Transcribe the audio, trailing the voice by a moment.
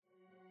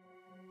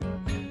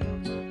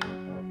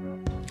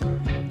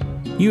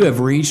You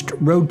have reached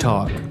Road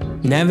Talk,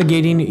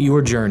 Navigating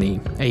Your Journey,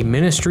 a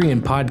ministry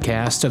and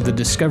podcast of the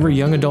Discover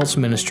Young Adults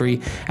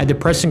Ministry at the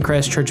Preston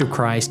Crest Church of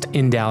Christ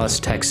in Dallas,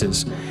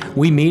 Texas.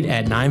 We meet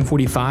at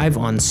 9:45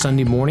 on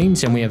Sunday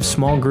mornings, and we have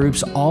small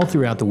groups all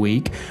throughout the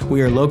week.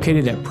 We are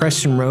located at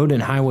Preston Road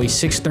and Highway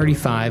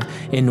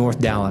 635 in North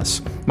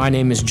Dallas. My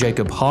name is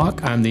Jacob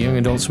Hawk. I'm the Young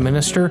Adults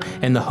Minister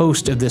and the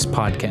host of this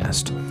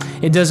podcast.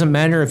 It doesn't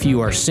matter if you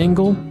are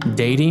single,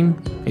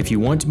 dating, if you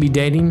want to be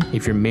dating,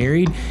 if you're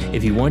married,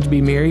 if you want to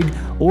be married,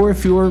 or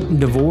if you're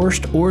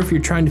divorced, or if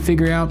you're trying to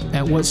figure out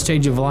at what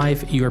stage of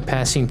life you are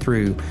passing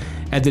through.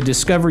 At the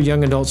Discover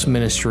Young Adults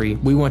Ministry,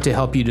 we want to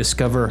help you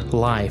discover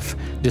life,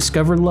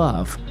 discover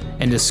love,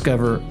 and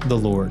discover the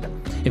Lord.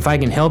 If I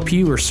can help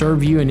you or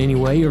serve you in any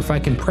way, or if I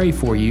can pray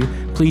for you,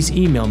 please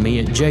email me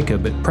at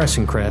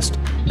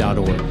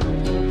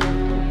jacob@pressoncrest.org.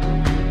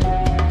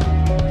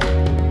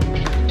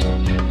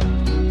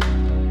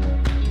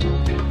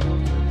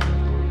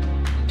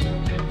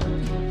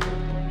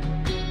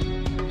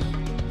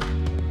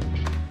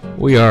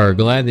 We are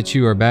glad that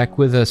you are back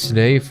with us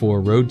today for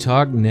Road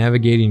Talk,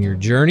 Navigating Your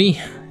Journey.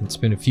 It's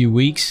been a few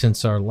weeks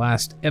since our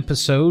last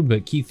episode,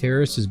 but Keith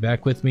Harris is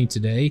back with me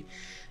today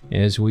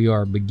as we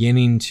are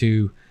beginning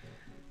to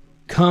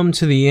come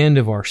to the end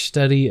of our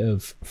study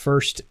of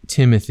 1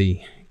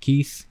 Timothy.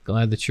 Keith,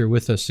 glad that you're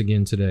with us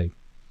again today.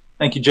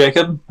 Thank you,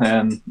 Jacob,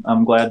 and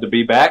I'm glad to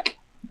be back.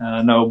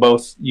 I know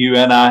both you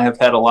and I have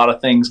had a lot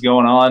of things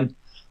going on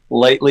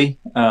lately,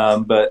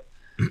 but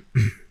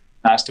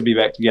nice to be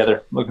back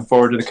together. Looking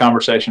forward to the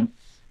conversation.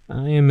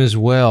 I am as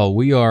well.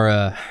 We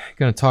are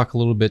going to talk a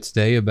little bit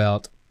today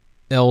about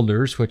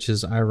elders, which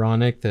is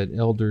ironic that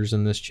elders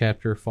in this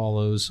chapter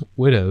follows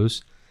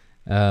widows.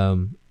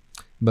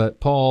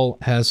 But Paul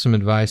has some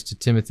advice to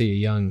Timothy, a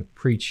young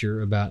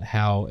preacher, about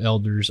how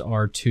elders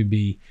are to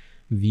be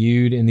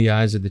viewed in the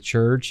eyes of the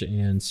church,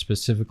 and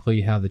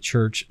specifically how the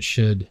church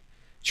should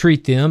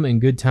treat them in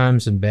good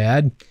times and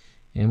bad.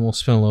 And we'll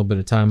spend a little bit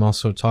of time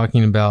also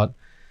talking about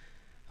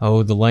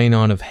the laying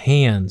on of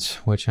hands,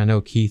 which I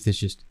know Keith is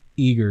just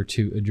eager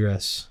to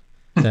address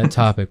that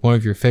topic. One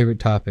of your favorite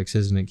topics,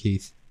 isn't it,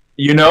 Keith?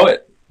 You know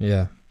it.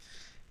 Yeah.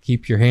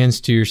 Keep your hands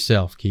to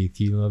yourself, Keith.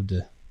 You love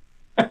to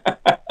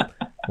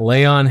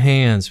lay on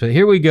hands. But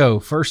here we go.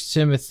 1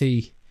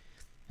 Timothy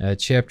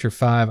chapter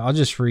 5. I'll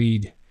just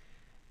read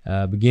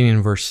beginning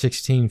in verse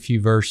 16, a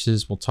few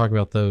verses. We'll talk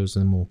about those,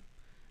 and then we'll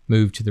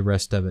move to the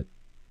rest of it.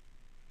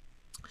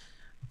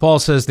 Paul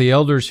says, "The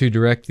elders who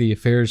direct the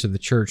affairs of the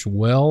church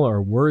well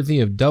are worthy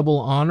of double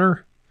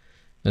honor,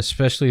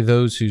 especially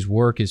those whose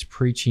work is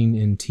preaching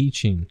and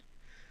teaching.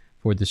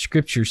 For the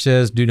scripture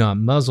says, 'Do not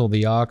muzzle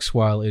the ox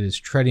while it is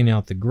treading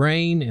out the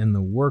grain, and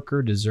the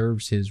worker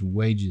deserves his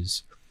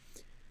wages.'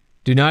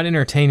 Do not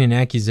entertain an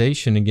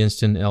accusation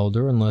against an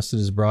elder unless it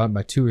is brought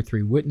by 2 or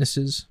 3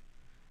 witnesses.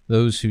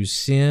 Those who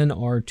sin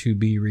are to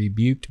be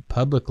rebuked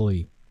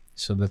publicly,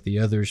 so that the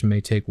others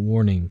may take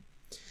warning.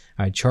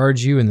 I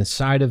charge you in the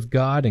sight of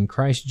God and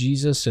Christ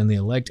Jesus and the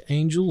elect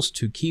angels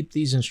to keep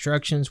these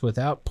instructions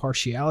without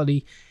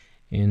partiality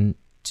and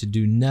to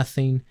do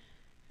nothing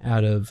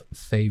out of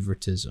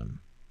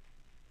favoritism."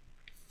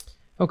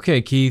 Okay,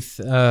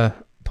 Keith,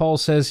 Paul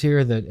says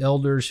here that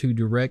elders who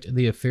direct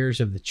the affairs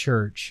of the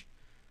church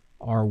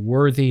are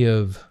worthy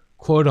of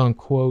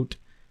quote-unquote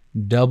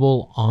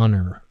double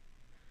honor.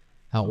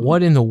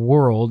 What in the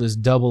world is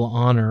double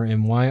honor,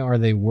 and why are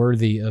they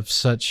worthy of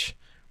such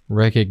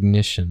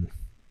recognition?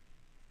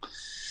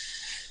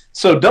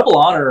 So double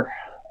honor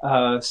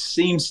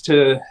seems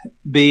to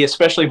be,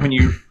 especially when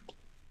you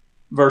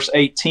verse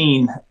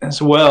 18 as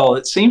well,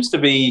 it seems to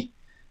be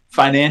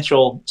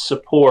financial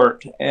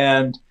support.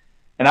 And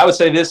I would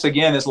say this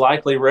again is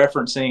likely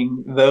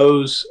referencing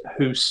those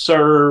who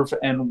serve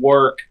and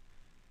work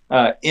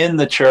in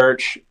the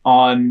church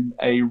on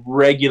a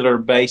regular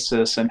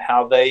basis, and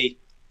how they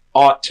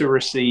ought to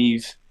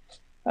receive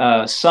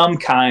some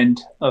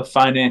kind of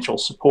financial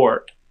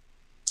support.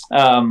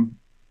 I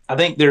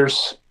think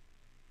there's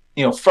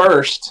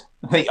first,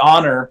 the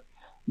honor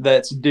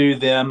that's due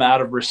them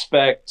out of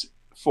respect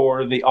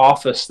for the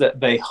office that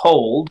they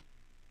hold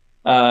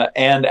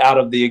and out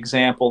of the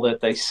example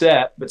that they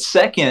set. But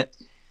second,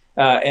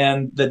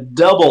 and the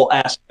double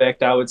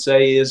aspect, I would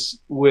say, is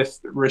with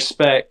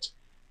respect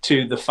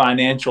to the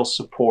financial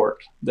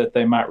support that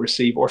they might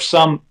receive, or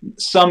some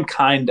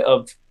kind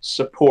of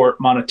support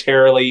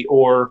monetarily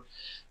or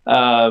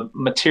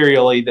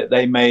materially that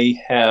they may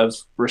have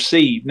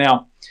received.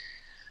 Now,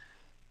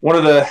 one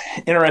of the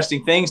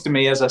interesting things to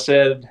me, as I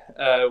said,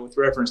 with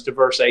reference to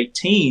verse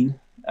 18,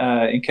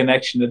 in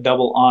connection to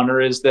double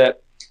honor, is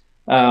that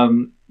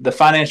the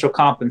financial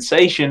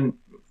compensation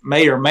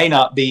may or may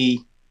not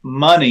be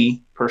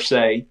money per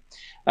se.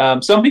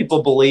 Some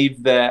people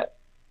believe that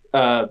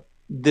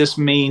this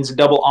means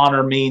double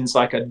honor means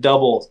like a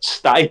double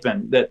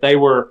stipend, that they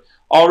were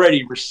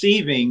already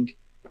receiving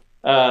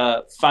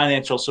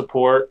financial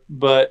support,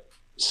 but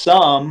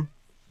some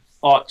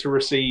ought to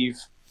receive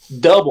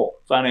double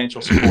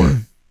financial support.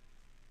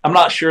 I'm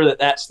not sure that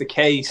that's the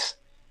case,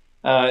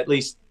 at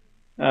least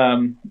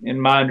in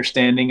my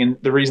understanding. And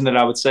the reason that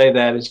I would say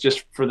that is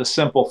just for the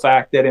simple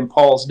fact that in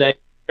Paul's day,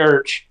 the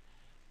church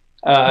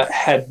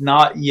had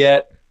not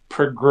yet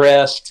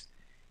progressed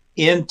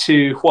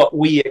into what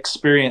we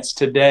experience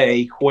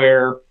today,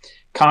 where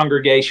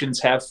congregations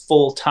have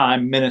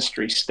full-time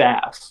ministry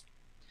staff.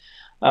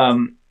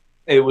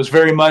 It was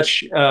very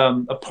much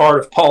a part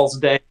of Paul's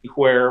day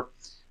where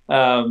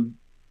some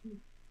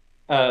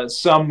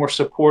were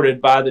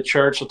supported by the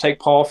church. So take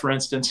Paul, for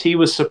instance. He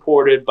was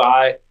supported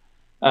by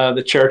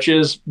the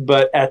churches,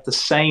 but at the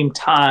same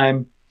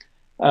time,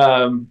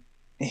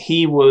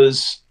 he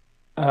was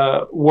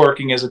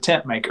working as a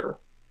tent maker.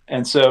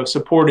 And so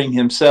supporting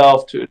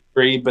himself to a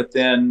degree, but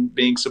then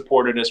being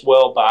supported as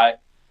well by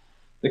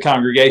the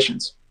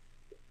congregations.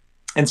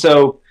 And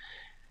so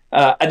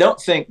I don't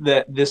think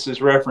that this is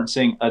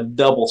referencing a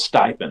double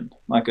stipend,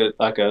 like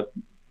a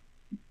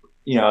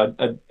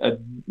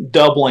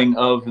doubling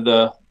of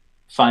the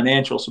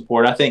financial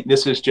support. I think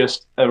this is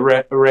just a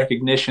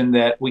recognition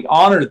that we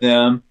honor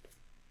them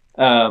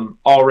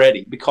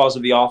already because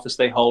of the office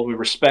they hold. We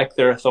respect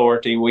their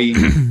authority. We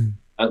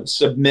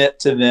submit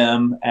to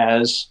them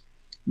as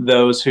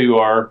those who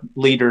are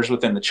leaders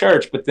within the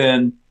church. But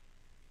then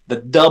the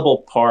double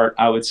part,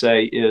 I would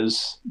say,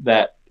 is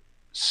that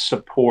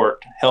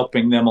support,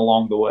 helping them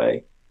along the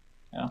way.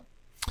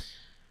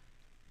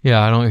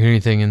 Yeah, I don't hear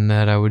anything in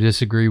that I would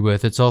disagree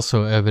with. It's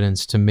also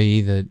evidence to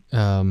me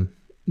that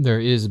there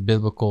is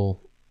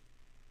biblical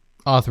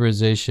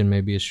authorization,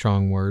 maybe a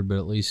strong word, but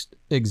at least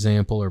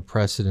example or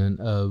precedent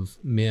of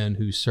men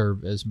who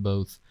serve as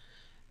both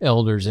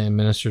elders and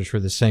ministers for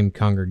the same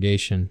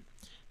congregation.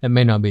 That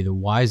may not be the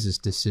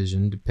wisest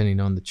decision, depending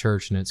on the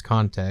church and its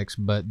context,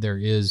 but there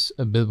is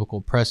a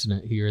biblical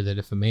precedent here that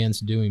if a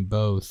man's doing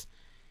both,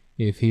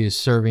 if he is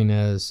serving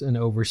as an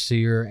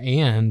overseer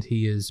and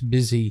he is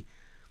busy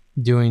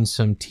doing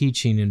some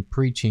teaching and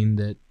preaching,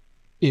 that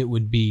it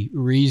would be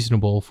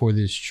reasonable for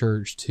this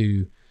church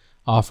to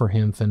offer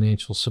him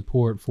financial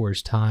support for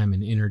his time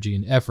and energy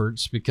and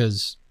efforts,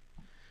 because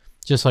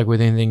just like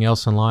with anything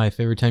else in life,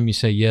 every time you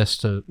say yes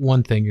to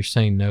one thing, you're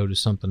saying no to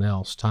something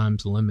else.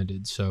 Time's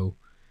limited. So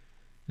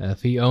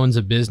if he owns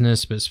a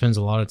business but spends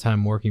a lot of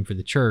time working for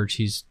the church,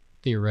 he's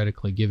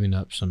theoretically giving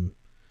up some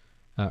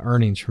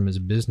earnings from his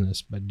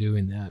business by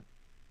doing that.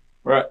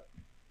 Right.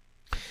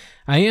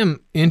 I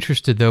am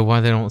interested, though, why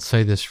they don't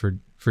say this for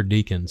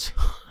deacons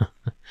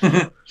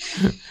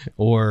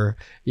or,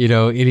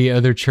 any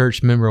other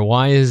church member.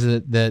 Why is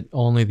it that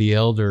only the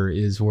elder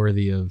is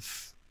worthy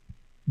of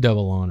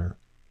double honor?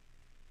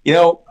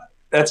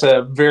 That's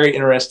a very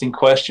interesting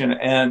question,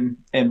 and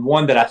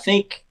one that I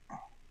think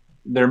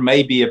there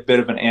may be a bit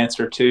of an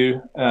answer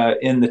to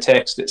in the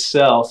text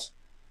itself.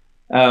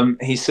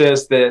 He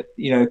says that,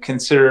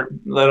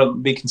 let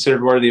them be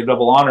considered worthy of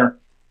double honor.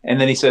 And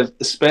then he says,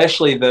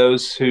 especially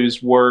those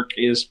whose work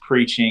is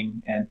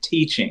preaching and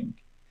teaching.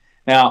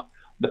 Now,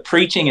 the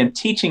preaching and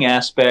teaching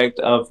aspect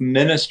of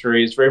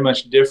ministry is very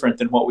much different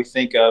than what we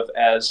think of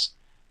as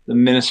the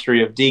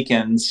ministry of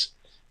deacons.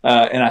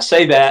 And I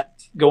say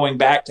that going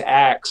back to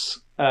Acts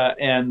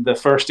and the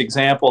first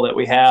example that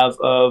we have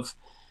of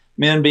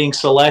men being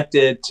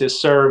selected to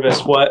serve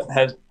as what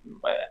has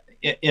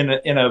in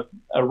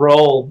a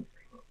role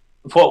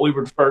of what we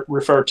would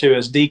refer to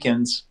as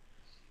deacons,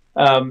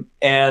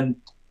 and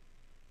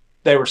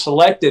they were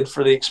selected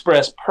for the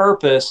express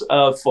purpose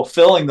of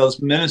fulfilling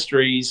those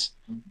ministries.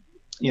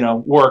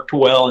 Worked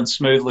well and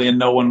smoothly, and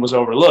no one was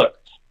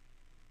overlooked.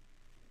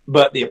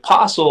 But the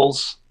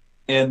apostles,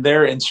 in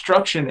their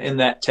instruction in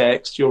that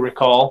text, you'll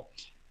recall,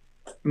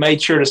 made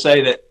sure to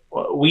say that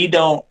we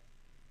don't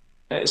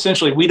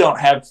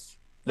have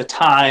the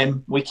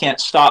time. We can't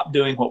stop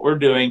doing what we're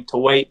doing to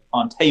wait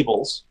on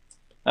tables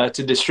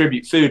to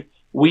distribute food.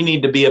 We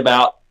need to be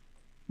about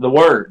the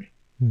word,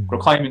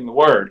 proclaiming the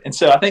word. And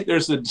so I think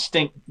there's a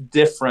distinct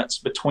difference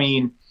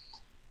between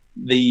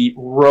the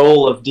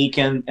role of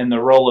deacon and the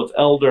role of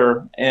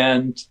elder.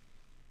 And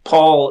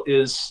Paul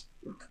is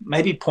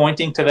maybe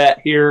pointing to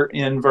that here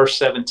in verse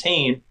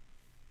 17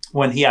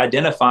 when he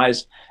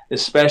identifies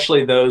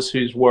especially those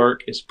whose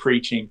work is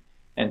preaching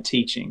and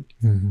teaching.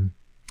 Mm-hmm.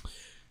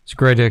 It's a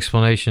great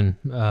explanation.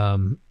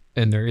 And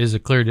there is a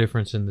clear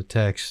difference in the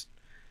text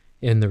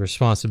in the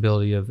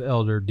responsibility of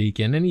elder,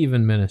 deacon, and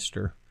even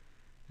minister.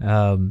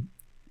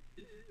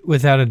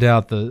 Without a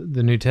doubt,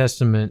 the New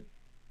Testament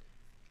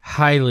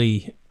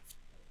highly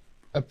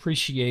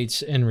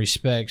appreciates and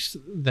respects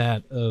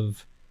that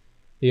of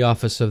the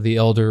office of the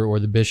elder or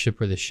the bishop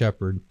or the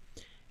shepherd.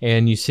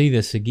 And you see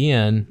this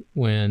again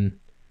when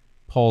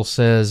Paul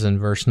says in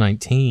verse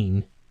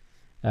 19,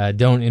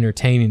 don't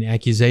entertain an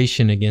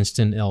accusation against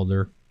an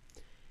elder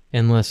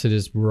unless it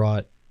is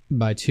brought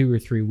by 2 or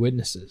 3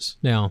 witnesses.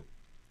 Now,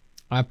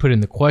 I put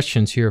in the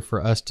questions here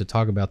for us to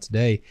talk about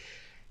today.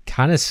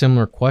 Kind of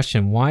similar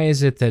question. Why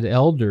is it that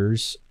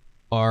elders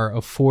are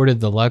afforded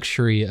the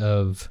luxury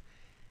of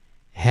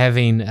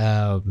having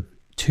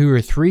 2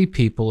 or 3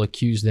 people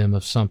accuse them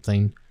of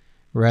something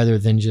rather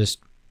than just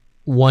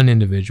one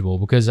individual?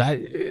 Because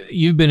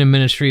you've been in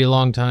ministry a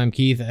long time,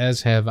 Keith,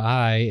 as have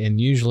I,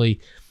 and usually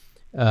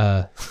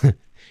uh,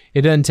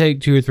 it doesn't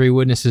take 2 or 3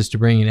 witnesses to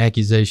bring an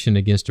accusation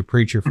against a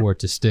preacher for it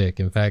to stick.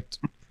 In fact,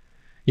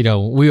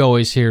 we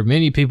always hear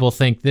many people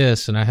think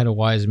this, and I had a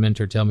wise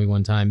mentor tell me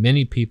one time,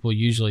 many people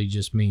usually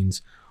just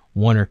means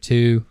 1 or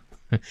 2.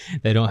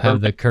 They don't have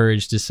the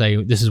courage to say,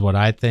 this is what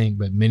I think,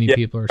 but many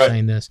people are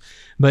saying this.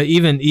 But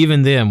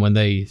even them, when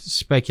they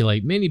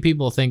speculate, many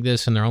people think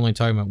this, and they're only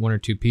talking about 1 or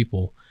 2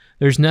 people.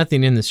 There's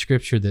nothing in the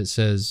scripture that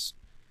says,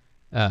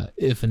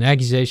 if an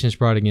accusation is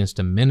brought against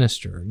a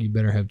minister, you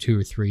better have 2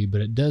 or 3,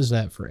 but it does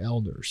that for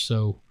elders.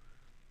 So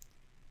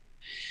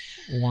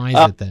why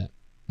is it that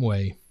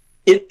way?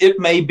 It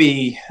may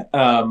be,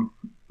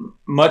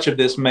 much of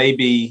this may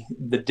be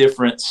the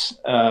difference,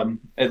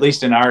 at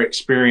least in our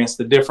experience,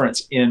 the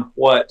difference in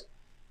what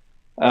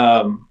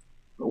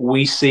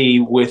we see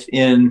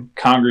within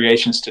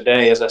congregations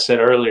today, as I said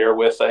earlier,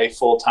 with a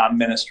full-time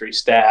ministry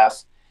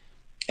staff.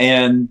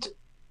 And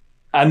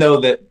I know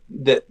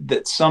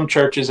that some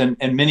churches and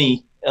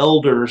many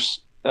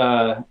elders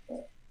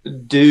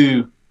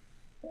do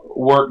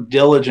work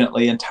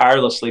diligently and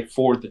tirelessly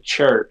for the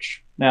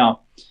church.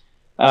 Now,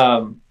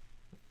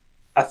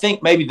 I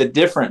think maybe the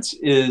difference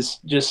is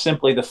just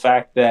simply the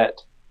fact that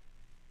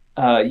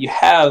you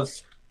have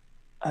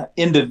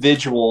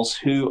individuals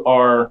who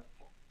are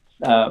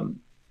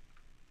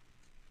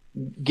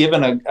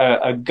given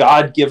a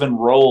God-given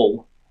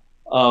role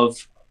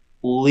of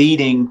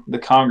leading the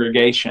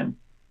congregation.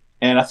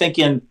 And I think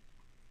in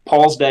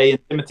Paul's day and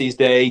Timothy's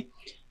day,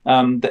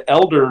 the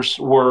elders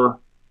were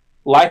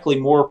likely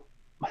more,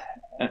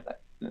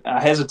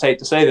 I hesitate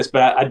to say this,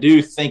 but I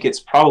do think it's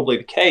probably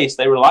the case.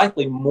 They were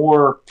likely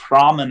more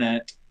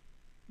prominent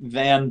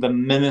than the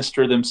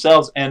minister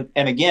themselves. And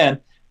again,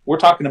 we're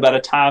talking about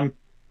a time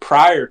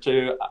prior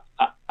to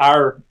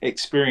our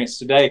experience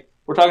today.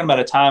 We're talking about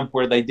a time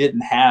where they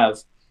didn't have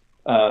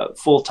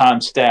full-time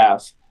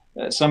staff.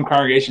 Some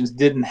congregations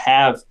didn't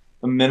have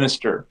a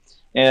minister.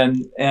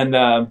 And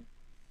I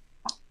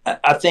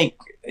think,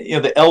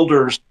 the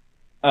elders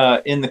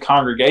in the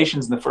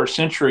congregations in the first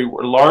century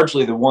were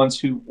largely the ones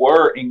who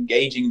were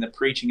engaging the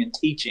preaching and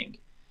teaching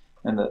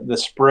and the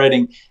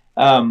spreading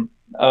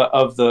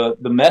of the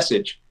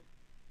message.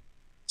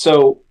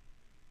 So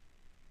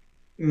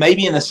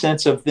maybe in the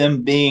sense of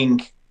them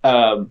being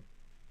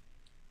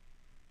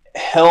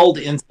held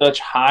in such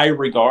high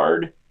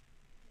regard,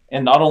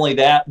 and not only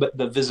that, but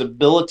the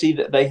visibility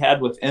that they had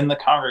within the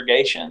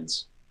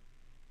congregations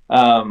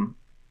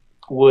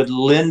would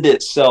lend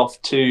itself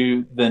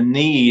to the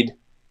need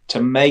to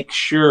make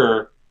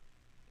sure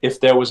if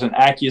there was an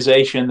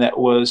accusation that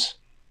was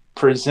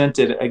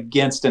presented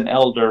against an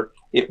elder,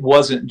 it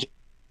wasn't just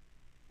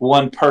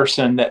one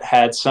person that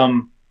had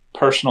some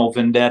personal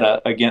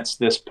vendetta against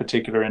this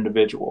particular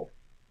individual.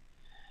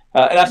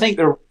 And I think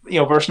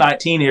verse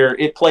 19 here,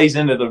 it plays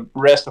into the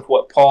rest of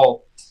what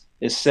Paul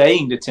is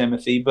saying to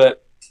Timothy,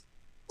 but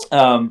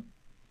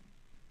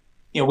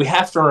we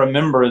have to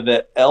remember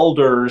that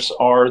elders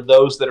are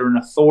those that are in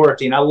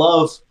authority. And I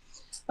love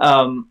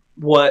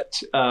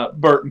what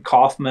Burton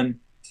Kaufman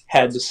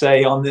had to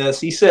say on this.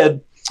 He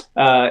said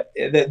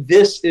that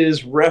this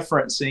is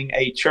referencing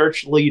a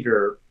church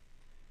leader,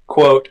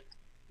 quote,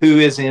 who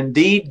is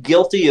indeed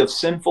guilty of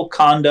sinful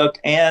conduct,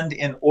 and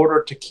in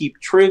order to keep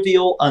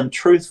trivial,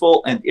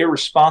 untruthful, and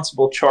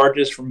irresponsible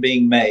charges from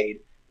being made,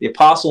 the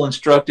apostle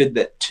instructed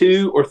that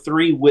 2 or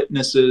 3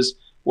 witnesses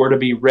were to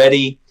be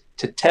ready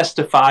to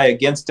testify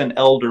against an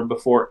elder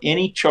before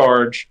any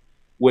charge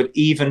would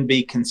even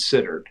be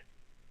considered.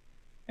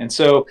 And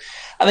so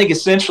I think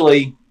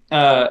essentially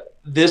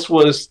this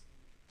was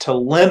to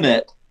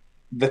limit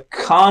the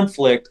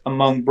conflict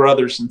among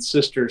brothers and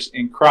sisters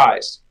in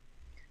Christ.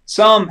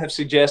 Some have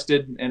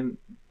suggested, and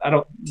I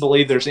don't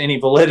believe there's any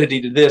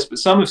validity to this, but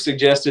some have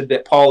suggested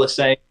that Paul is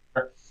saying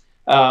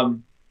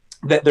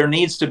that there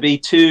needs to be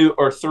 2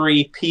 or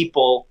 3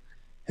 people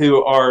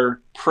who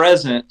are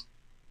present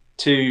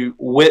to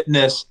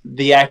witness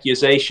the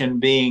accusation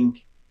being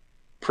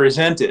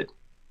presented.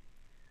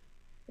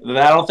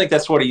 I don't think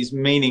that's what he's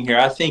meaning here.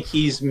 I think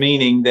he's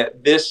meaning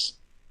that this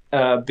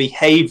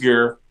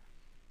behavior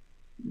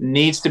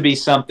needs to be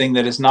something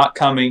that is not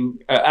coming,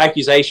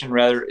 accusation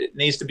rather, it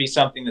needs to be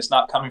something that's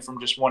not coming from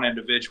just one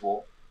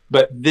individual.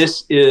 But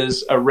this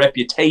is a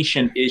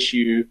reputation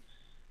issue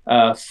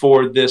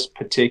for this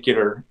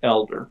particular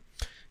elder.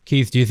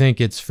 Keith, do you think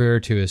it's fair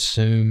to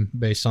assume,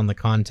 based on the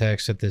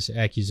context, that this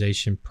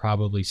accusation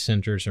probably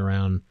centers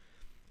around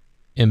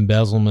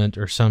embezzlement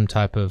or some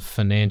type of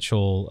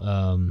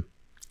financial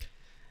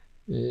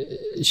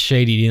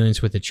shady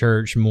dealings with the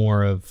church,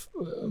 more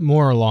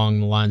along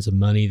the lines of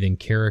money than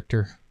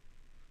character?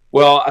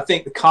 Well, I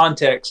think the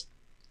context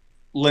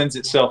lends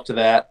itself to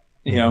that,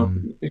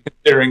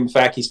 considering the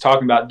fact he's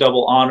talking about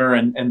double honor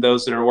and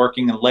those that are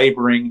working and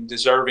laboring,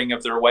 deserving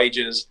of their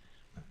wages.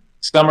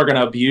 Some are going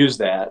to abuse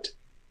that.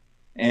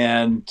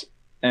 And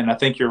I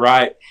think you're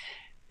right.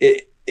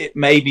 It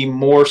may be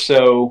more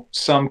so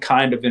some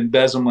kind of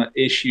embezzlement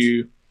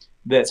issue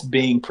that's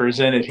being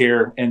presented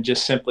here, and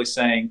just simply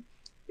saying,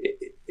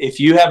 if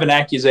you have an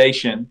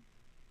accusation,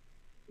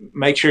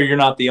 make sure you're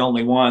not the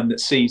only one that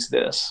sees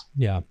this.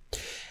 Yeah.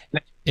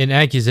 An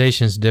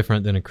accusation is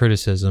different than a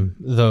criticism,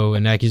 though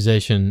an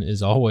accusation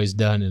is always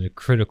done in a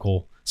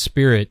critical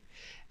spirit.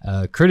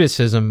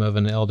 Criticism of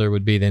an elder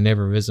would be, they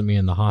never visit me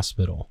in the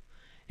hospital.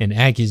 An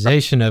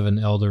accusation of an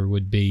elder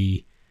would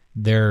be,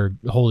 they're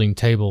holding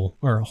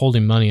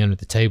money under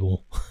the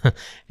table,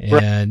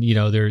 and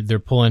they're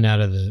pulling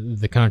out of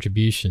the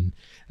contribution.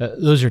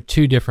 Those are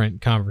two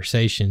different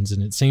conversations,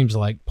 and it seems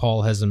like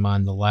Paul has in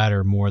mind the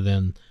latter more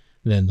than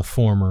the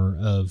former.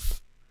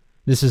 Of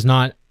this is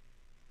not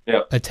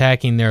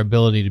attacking their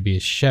ability to be a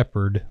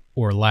shepherd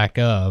or lack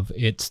of.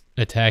 It's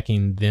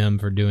attacking them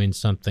for doing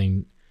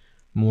something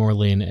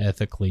morally and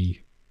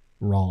ethically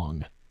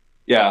wrong.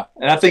 Yeah,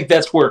 and I think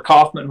that's where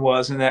Kaufman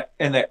was in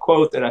that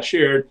quote that I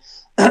shared.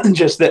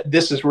 Just that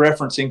this is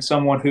referencing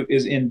someone who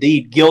is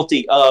indeed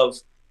guilty of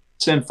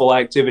sinful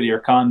activity or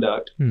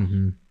conduct.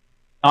 Mm-hmm.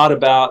 Not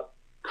about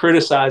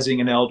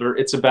criticizing an elder.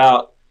 It's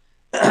about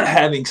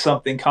having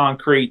something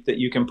concrete that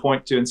you can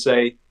point to and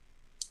say,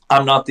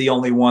 I'm not the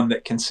only one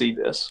that can see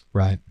this.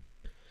 Right.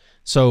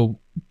 So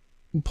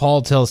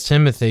Paul tells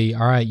Timothy,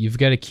 all right, you've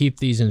got to keep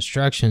these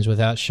instructions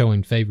without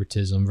showing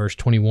favoritism. Verse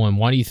 21,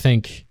 why do you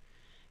think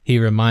he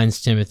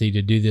reminds Timothy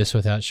to do this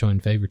without showing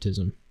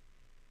favoritism?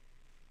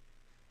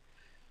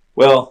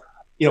 Well,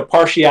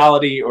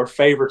 partiality or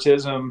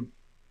favoritism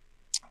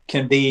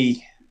can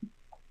be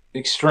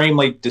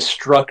extremely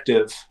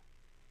destructive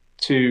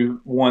to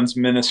one's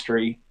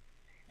ministry.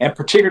 And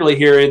particularly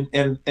here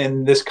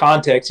in this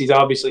context, he's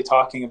obviously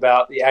talking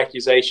about the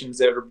accusations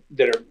that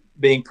are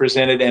being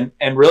presented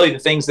and really the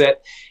things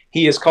that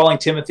he is calling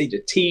Timothy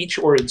to teach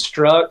or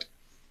instruct.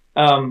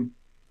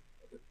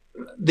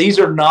 These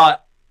are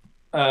not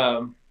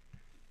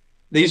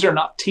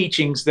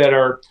teachings that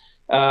are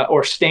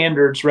or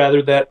standards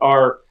rather that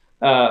are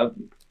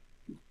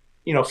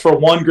for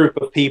one group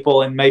of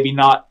people and maybe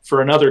not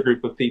for another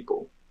group of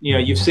people.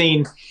 You've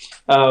seen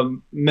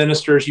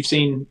ministers, you've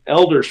seen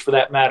elders for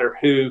that matter,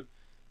 who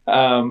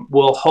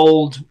will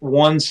hold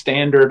one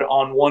standard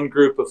on one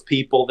group of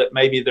people that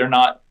maybe they're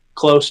not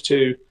close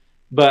to,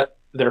 but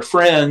their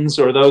friends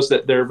or those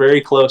that they're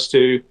very close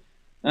to,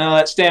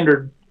 that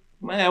standard,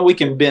 we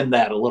can bend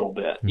that a little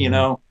bit,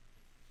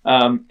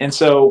 and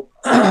so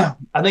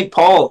I think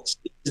Paul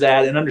sees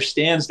that and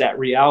understands that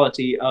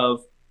reality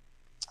of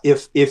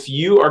if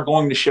you are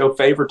going to show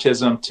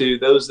favoritism to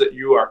those that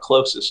you are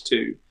closest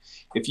to,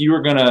 if you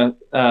are going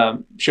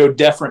to show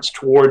deference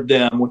toward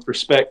them with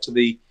respect to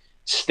the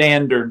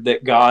standard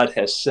that God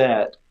has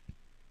set,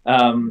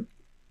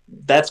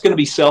 that's going to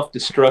be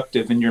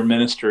self-destructive in your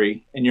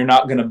ministry, and you're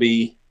not going to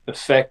be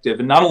effective.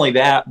 And not only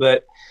that,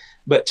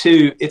 but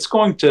two, it's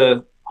going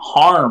to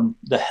harm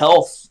the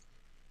health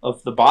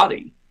of the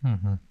body.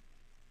 Mm-hmm.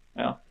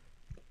 Yeah.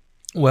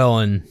 Well,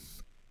 and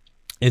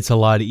it's a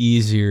lot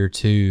easier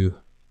to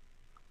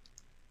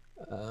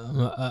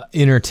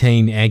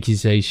entertain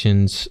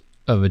accusations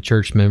of a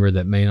church member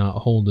that may not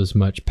hold as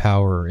much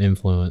power or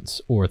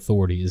influence or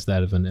authority as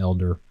that of an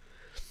elder.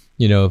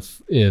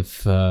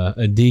 If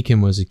a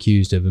deacon was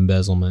accused of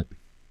embezzlement,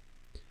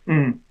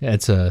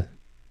 that's a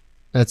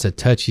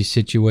touchy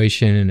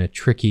situation and a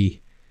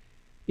tricky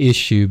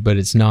issue, but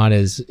it's not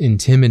as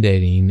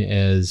intimidating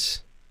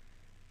as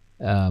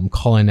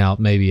calling out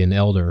maybe an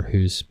elder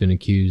who's been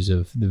accused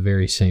of the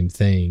very same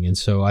thing. And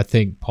so I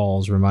think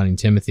Paul's reminding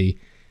Timothy,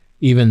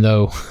 even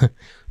though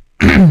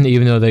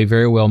they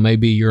very well may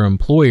be your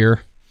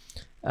employer,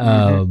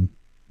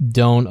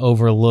 don't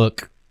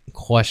overlook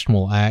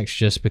questionable acts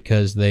just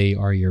because they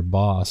are your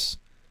boss.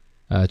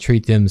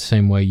 Treat them the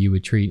same way you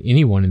would treat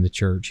anyone in the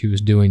church who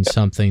was doing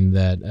something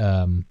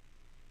that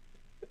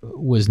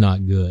was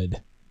not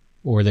good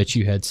or that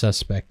you had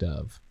suspect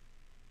of.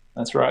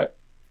 That's right.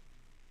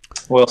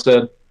 Well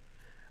said.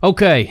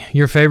 Okay,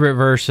 your favorite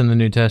verse in the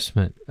New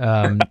Testament.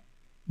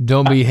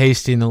 Don't be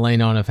hasty in the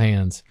laying on of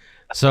hands.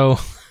 So,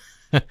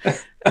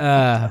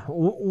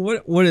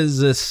 what is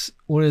this?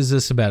 What is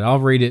this about? I'll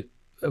read it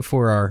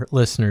for our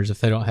listeners if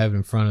they don't have it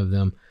in front of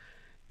them.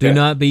 Do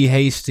not be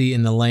hasty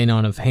in the laying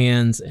on of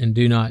hands, and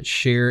do not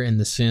share in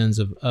the sins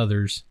of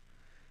others.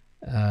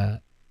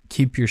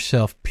 Keep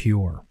yourself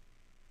pure.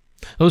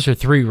 Those are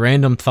three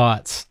random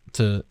thoughts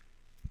to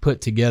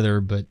put together,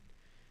 but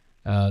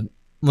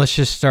let's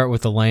just start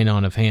with the laying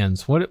on of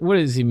hands. What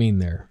does he mean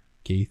there,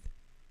 Keith?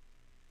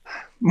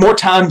 More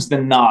times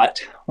than not,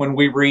 when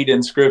we read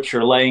in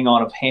Scripture laying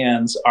on of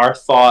hands, our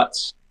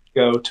thoughts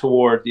go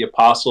toward the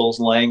apostles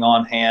laying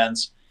on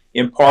hands,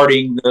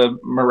 imparting the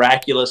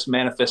miraculous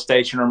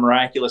manifestation or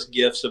miraculous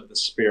gifts of the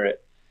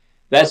Spirit.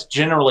 That's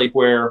generally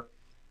where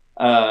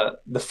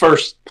the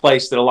first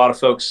place that a lot of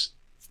folks'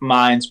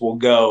 minds will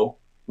go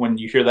when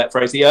you hear that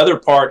phrase. The other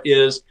part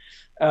is,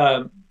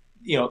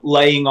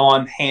 laying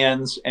on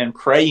hands and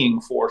praying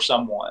for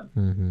someone.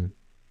 Mm-hmm.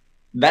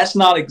 That's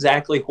not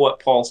exactly what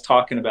Paul's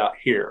talking about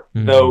here,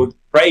 though the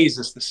phrase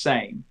is the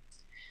same.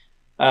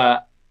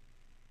 I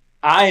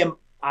am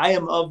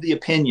of the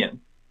opinion,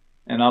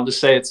 and I'll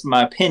just say it's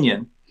my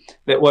opinion,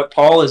 that what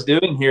Paul is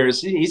doing here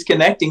is he's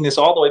connecting this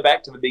all the way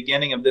back to the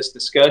beginning of this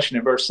discussion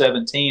in verse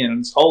 17 and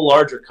this whole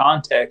larger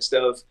context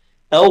of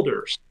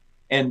elders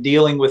and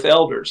dealing with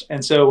elders.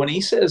 And so when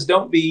he says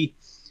don't be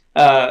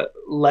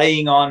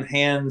laying on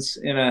hands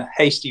in a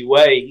hasty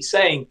way, he's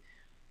saying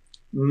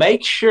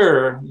make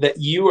sure that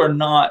you are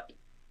not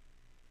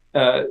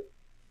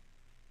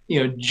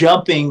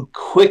jumping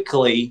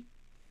quickly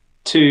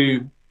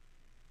to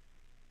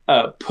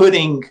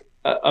putting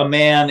a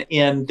man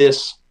in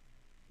this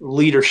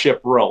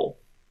leadership role.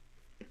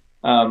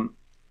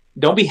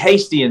 Don't be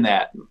hasty in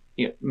that.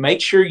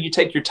 Make sure you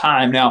take your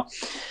time. Now,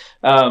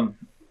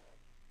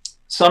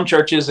 some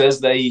churches, as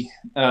they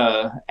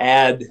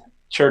add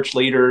church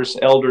leaders,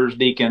 elders,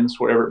 deacons,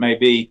 whatever it may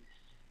be,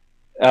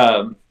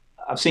 I've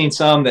seen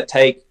some that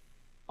take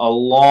a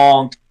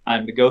long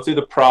time to go through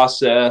the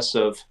process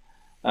of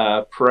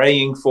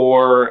praying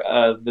for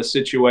the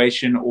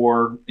situation,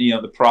 or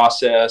the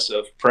process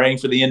of praying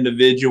for the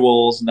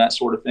individuals and that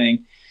sort of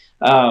thing,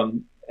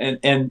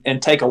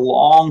 and take a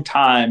long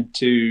time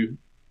to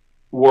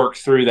work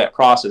through that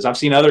process. I've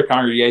seen other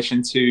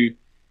congregations who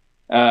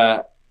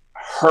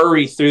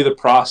hurry through the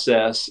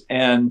process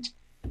and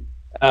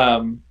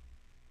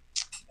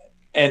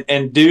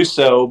do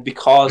so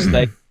because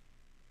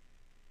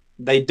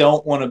they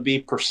don't want to be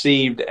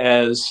perceived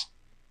as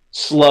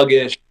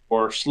sluggish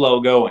or slow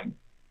going.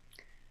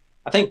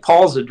 I think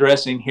Paul's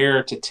addressing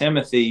here to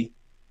Timothy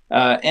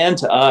and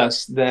to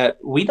us that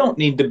we don't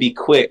need to be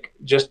quick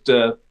just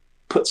to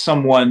put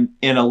someone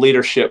in a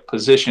leadership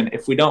position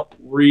if we don't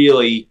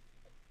really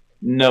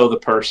know the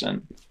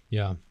person.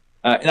 Yeah.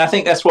 And I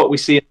think that's what we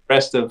see in the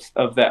rest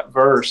of that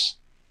verse,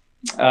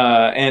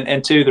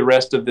 and to the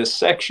rest of this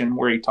section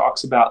where he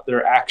talks about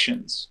their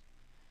actions.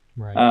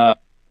 Right.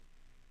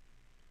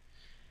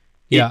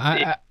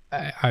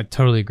 I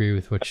totally agree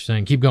with what you're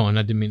saying. Keep going.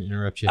 I didn't mean to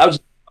interrupt you. I was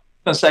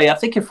going to say, I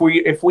think if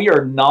we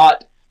are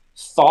not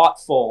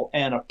thoughtful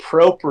and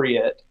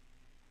appropriate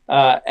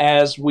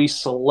as we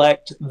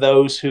select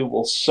those who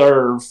will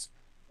serve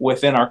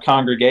within our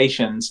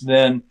congregations,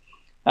 then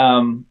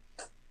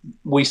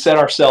we set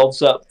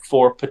ourselves up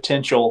for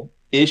potential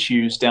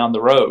issues down the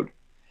road.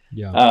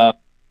 Yeah.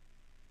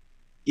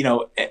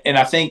 And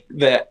I think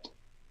that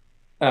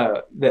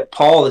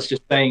Paul is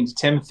just saying to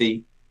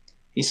Timothy,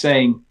 he's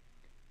saying,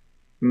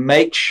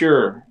 make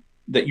sure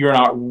that you're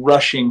not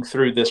rushing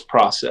through this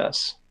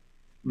process.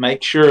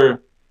 Make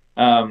sure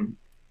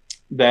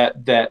that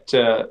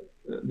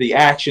the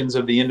actions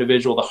of the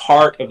individual, the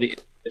heart of the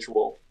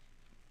individual,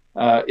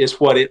 is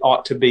what it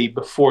ought to be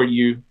before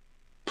you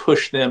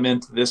push them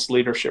into this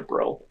leadership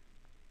role.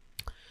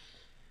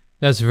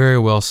 That's very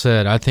well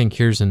said. I think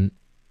here's an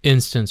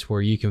instance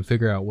where you can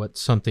figure out what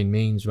something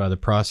means by the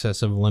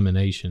process of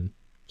elimination.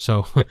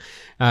 So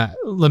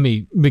let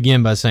me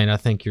begin by saying I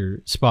think you're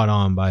spot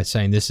on by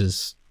saying this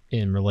is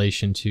in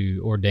relation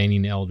to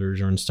ordaining elders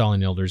or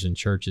installing elders in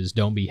churches.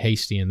 Don't be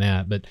hasty in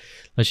that, but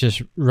let's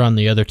just run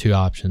the other two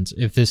options.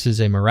 If this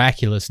is a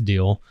miraculous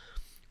deal,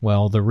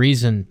 well, the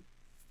reason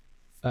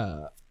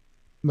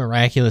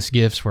miraculous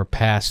gifts were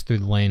passed through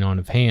the laying on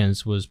of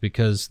hands was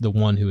because the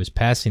one who was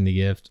passing the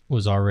gift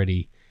was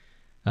already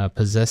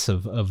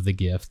possessive of the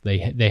gift. They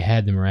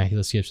had the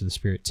miraculous gifts of the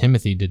Spirit.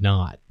 Timothy did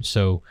not.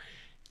 So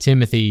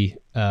Timothy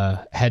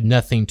had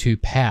nothing to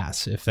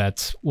pass, if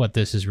that's what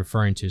this is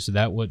referring to. So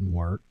that wouldn't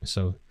work.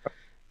 So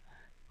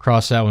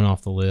cross that one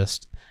off the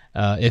list.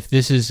 If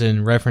this is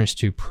in reference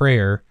to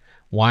prayer,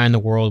 why in the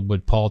world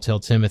would Paul tell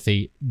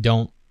Timothy,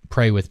 don't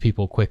pray with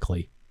people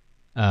quickly?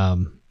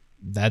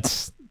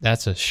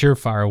 That's a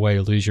surefire way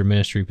to lose your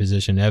ministry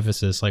position in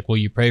Ephesus. Like, will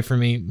you pray for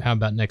me? How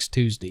about next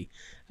Tuesday?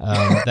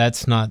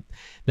 That's not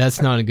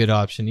a good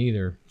option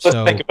either. Let's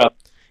think about it.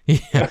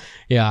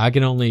 Yeah.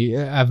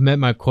 I've met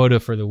my quota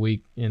for the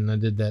week, and I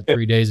did that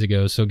 3 days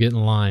ago. So get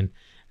in line.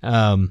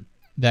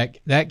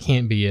 That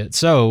can't be it.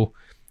 So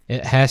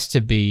it has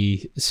to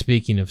be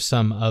speaking of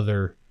some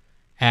other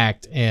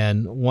act.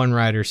 And one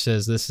writer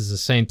says this is the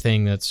same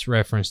thing that's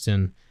referenced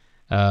in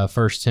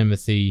 1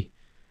 Timothy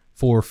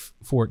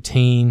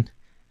 4:14.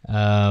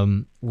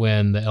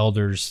 When the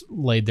elders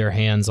laid their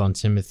hands on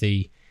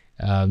Timothy,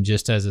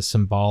 just as a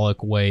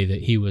symbolic way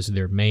that he was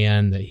their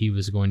man, that he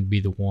was going to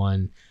be the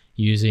one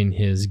using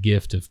his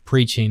gift of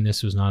preaching.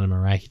 This was not a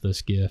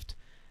miraculous gift.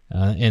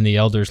 And the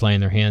elders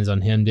laying their hands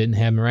on him didn't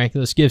have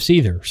miraculous gifts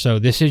either. So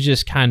this is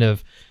just kind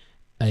of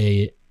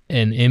an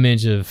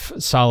image of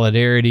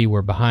solidarity.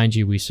 We're behind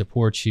you, we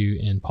support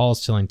you. And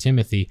Paul's telling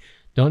Timothy,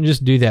 don't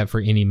just do that for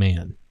any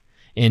man.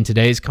 In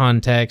today's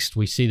context,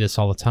 we see this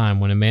all the time.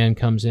 When a man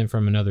comes in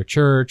from another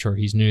church or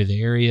he's new to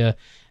the area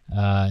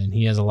and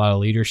he has a lot of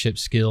leadership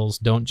skills,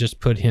 don't just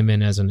put him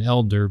in as an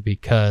elder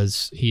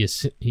because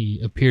he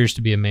appears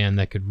to be a man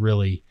that could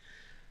really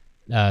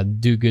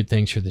do good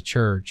things for the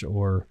church,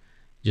 or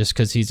just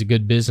because he's a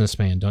good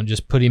businessman. Don't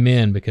just put him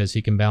in because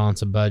he can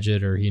balance a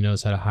budget or he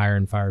knows how to hire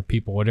and fire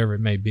people, whatever it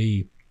may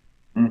be.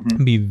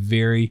 Mm-hmm. Be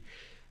very,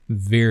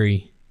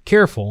 very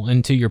careful.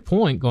 And to your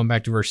point, going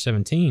back to verse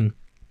 17,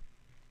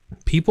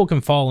 people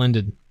can fall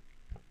into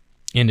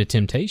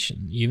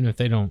temptation, even if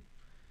they don't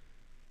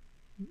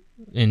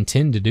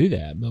intend to do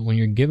that. But when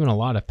you're given a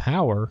lot of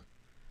power,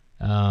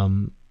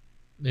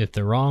 if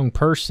the wrong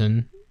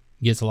person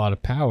gets a lot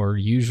of power,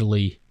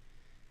 usually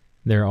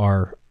there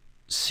are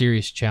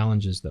serious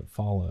challenges that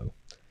follow.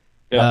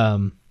 Yeah.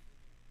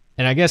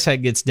 And I guess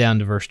that gets down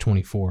to verse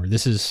 24.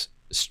 This is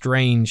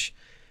strange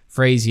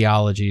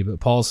phraseology, but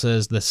Paul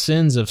says the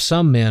sins of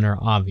some men are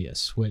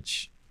obvious,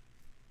 which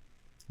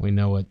we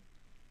know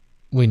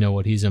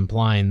what he's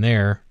implying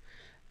there.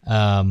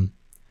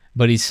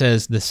 But he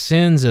says the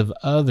sins of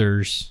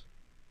others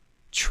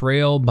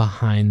trail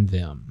behind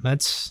them.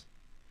 That's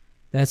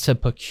a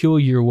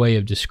peculiar way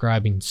of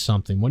describing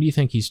something. What do you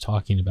think he's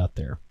talking about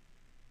there?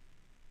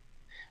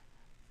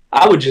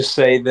 I would just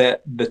say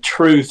that the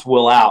truth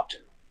will out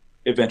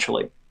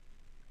eventually.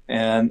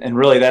 And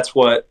really that's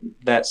what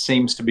that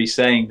seems to be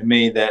saying to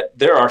me, that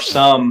there are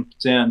some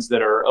sins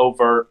that are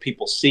overt.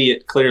 People see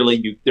it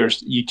clearly.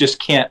 You just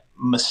can't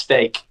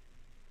mistake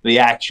the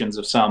actions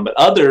of some, but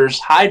others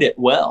hide it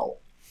well.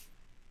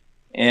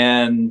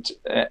 And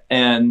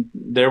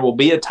there will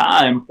be a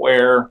time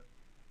where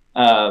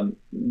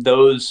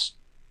those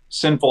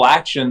sinful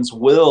actions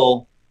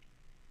will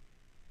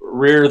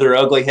rear their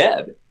ugly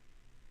head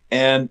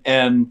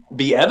and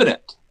be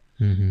evident.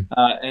 Mm-hmm.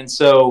 And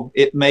so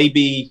it may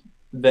be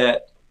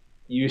that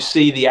you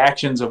see the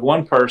actions of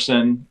one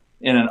person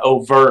in an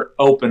overt,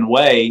 open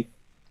way,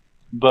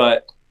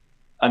 but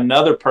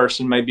another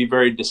person may be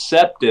very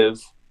deceptive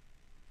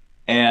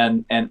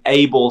and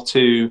able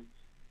to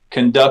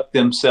conduct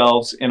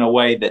themselves in a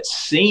way that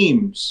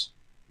seems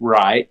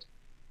right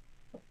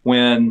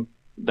when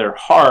their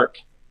heart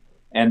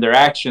and their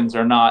actions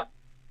are not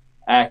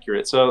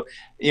accurate. So,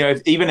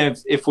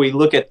 if we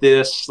look at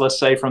this, let's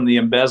say from the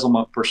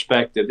embezzlement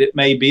perspective, it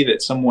may be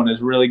that someone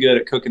is really good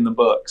at cooking the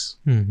books,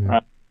 mm-hmm.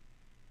 right?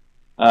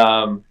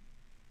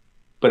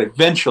 But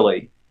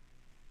eventually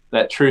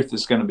that truth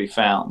is going to be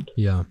found.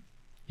 Yeah.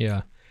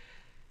 Yeah.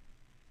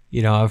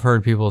 I've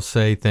heard people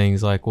say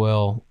things like,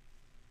 well,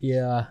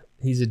 yeah,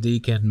 he's a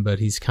deacon, but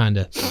he's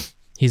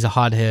a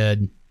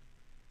hothead,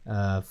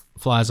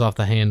 flies off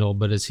the handle,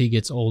 but as he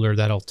gets older,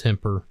 that'll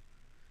temper.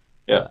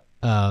 Yeah.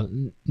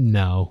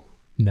 No.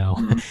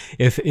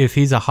 If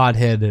he's a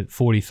hothead at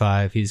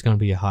 45, he's going to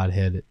be a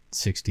hothead at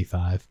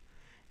 65,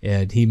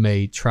 and he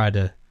may try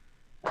to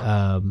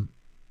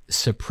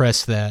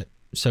suppress that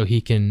so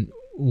he can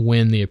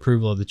win the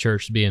approval of the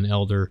church to be an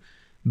elder,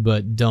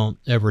 but don't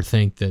ever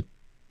think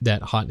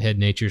that hothead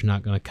nature is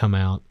not going to come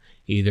out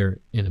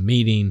either in a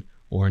meeting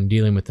or in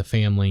dealing with the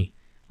family.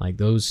 Like,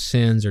 those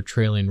sins are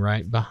trailing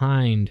right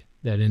behind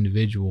that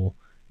individual.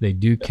 They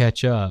do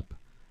catch up.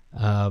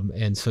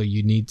 And so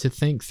you need to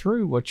think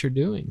through what you're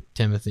doing,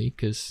 Timothy,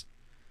 because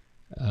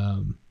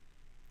an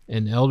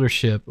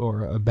eldership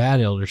or a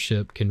bad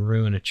eldership can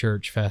ruin a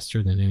church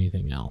faster than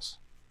anything else.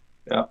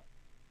 Yeah,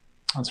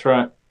 that's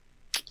right.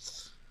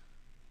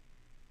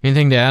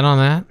 Anything to add on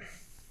that?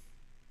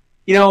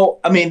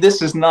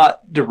 This is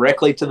not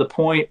directly to the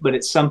point, but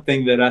it's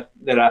something that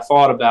I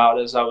thought about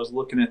as I was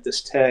looking at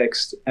this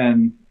text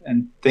and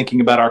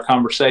thinking about our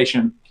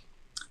conversation.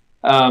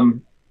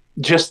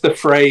 Just the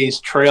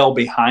phrase "trail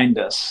behind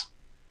us."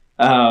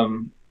 I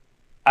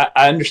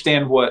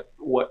understand what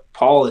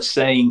Paul is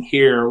saying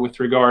here with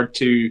regard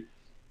to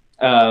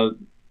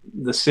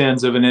the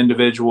sins of an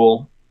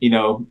individual,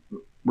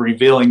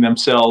 revealing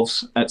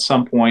themselves at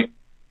some point.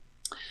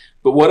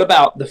 But what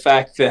about the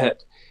fact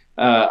that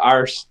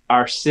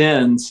our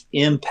sins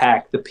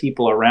impact the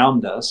people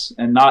around us,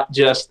 and not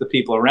just the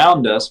people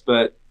around us,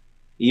 but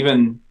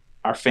even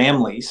our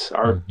families,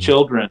 our mm-hmm.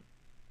 children,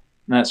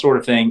 and that sort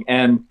of thing.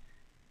 And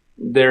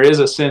there is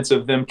a sense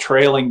of them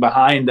trailing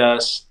behind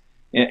us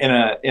in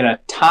a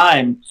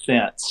time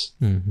sense,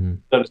 mm-hmm.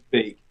 so to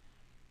speak.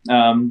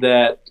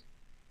 That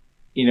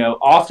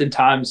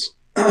oftentimes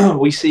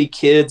we see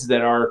kids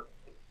that are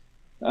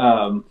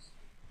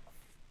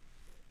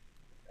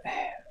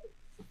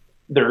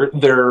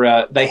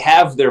they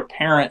have their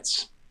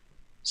parents'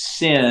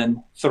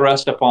 sin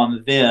thrust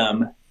upon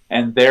them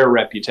and their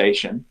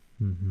reputation,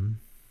 mm-hmm.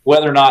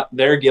 whether or not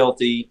they're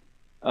guilty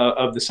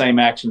of the same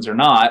actions or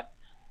not.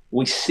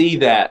 We see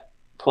that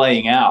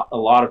playing out a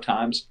lot of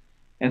times.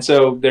 And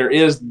so there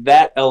is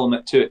that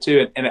element to it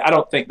too. And I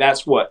don't think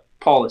that's what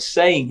Paul is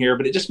saying here,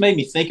 but it just made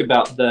me think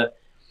about the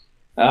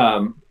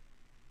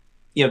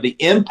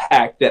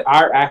impact that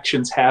our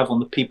actions have on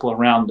the people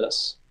around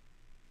us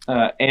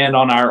and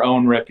on our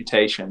own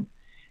reputation.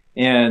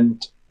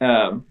 And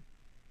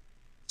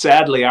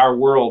sadly, our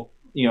world,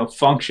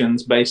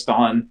 functions based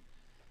on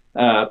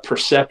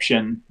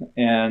perception,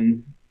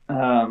 and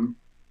a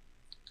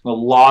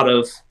lot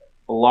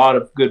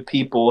of good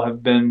people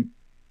have been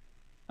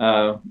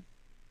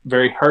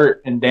very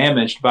hurt and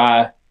damaged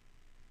by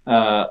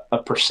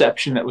a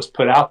perception that was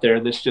put out there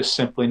that's just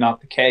simply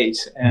not the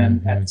case. And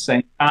mm-hmm. at the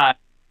same time,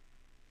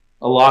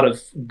 a lot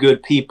of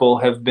good people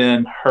have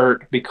been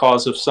hurt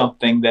because of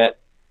something that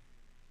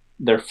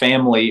their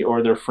family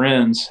or their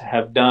friends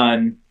have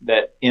done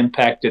that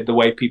impacted the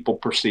way people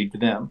perceived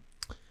them.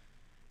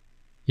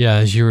 Yeah,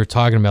 as you were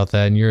talking about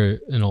that, and you're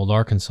an old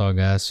Arkansas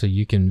guy, so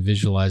you can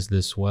visualize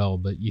this well,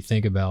 but you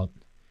think about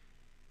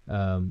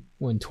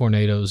when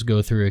tornadoes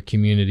go through a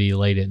community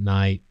late at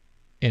night,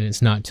 and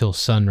it's not till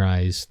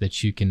sunrise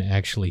that you can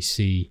actually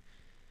see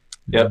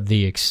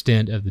the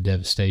extent of the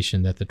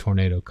devastation that the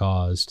tornado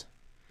caused.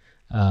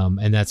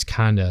 And that's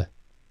kind of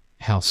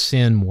how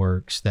sin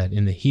works, that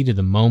in the heat of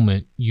the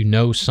moment, you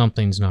know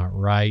something's not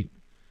right.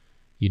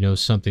 You know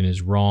something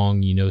is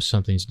wrong. You know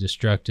something's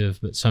destructive,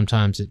 but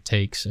sometimes it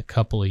takes a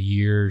couple of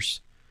years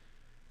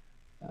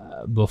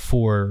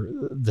before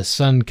the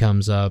sun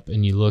comes up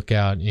and you look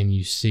out and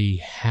you see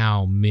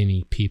how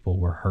many people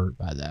were hurt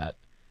by that.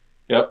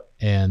 Yep.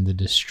 And the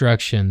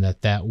destruction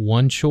that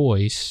one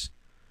choice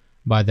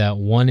by that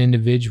one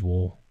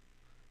individual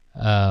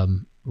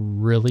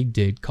really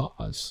did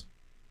cause.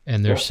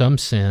 And there's some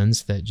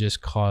sins that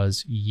just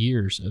cause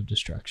years of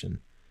destruction.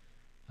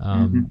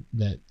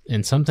 That,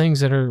 and some things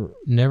that are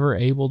never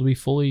able to be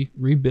fully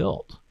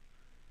rebuilt.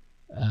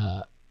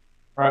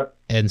 Right.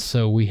 And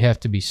so we have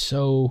to be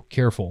so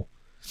careful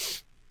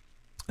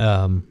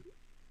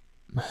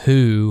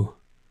who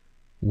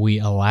we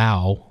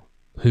allow,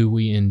 who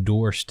we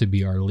endorse to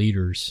be our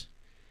leaders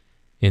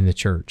in the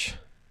church.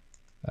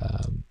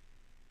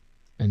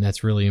 And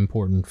that's really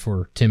important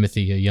for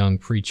Timothy, a young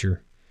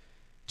preacher,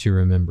 to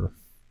remember.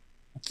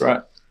 That's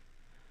right.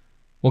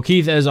 Well,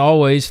 Keith, as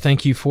always,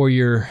 thank you for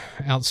your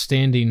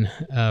outstanding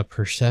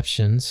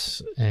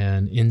perceptions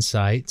and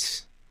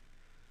insights.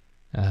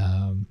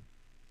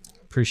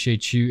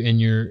 Appreciate you and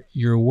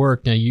your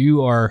work. Now,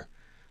 you are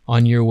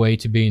on your way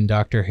to being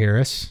Dr.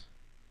 Harris.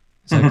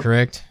 Is that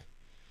correct?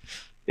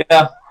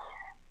 Yeah,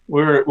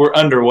 we're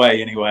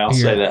underway anyway. I'll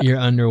say that. You're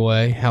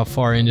underway. How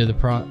far into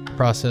the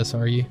process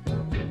are you?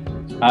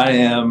 I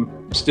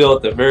am still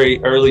at the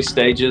very early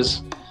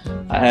stages.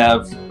 I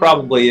have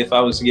probably, if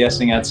I was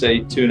guessing, I'd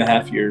say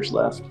 2.5 years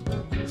left.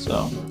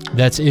 So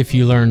that's if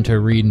you learn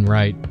to read and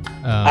write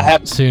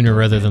sooner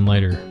rather than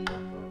later.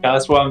 Yeah,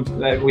 that's why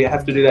we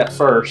have to do that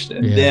first,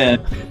 and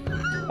then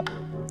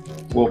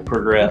we'll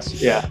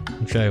progress. Yeah.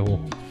 Okay. Well,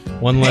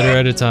 one letter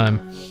at a time.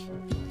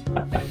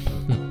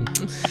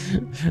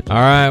 All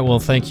right. Well,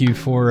 thank you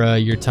for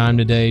your time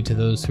today. To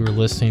those who are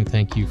listening,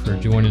 thank you for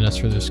joining us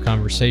for this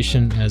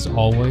conversation. As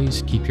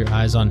always, keep your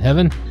eyes on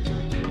heaven.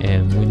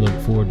 And we look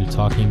forward to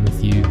talking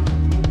with you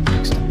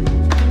next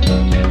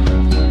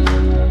time.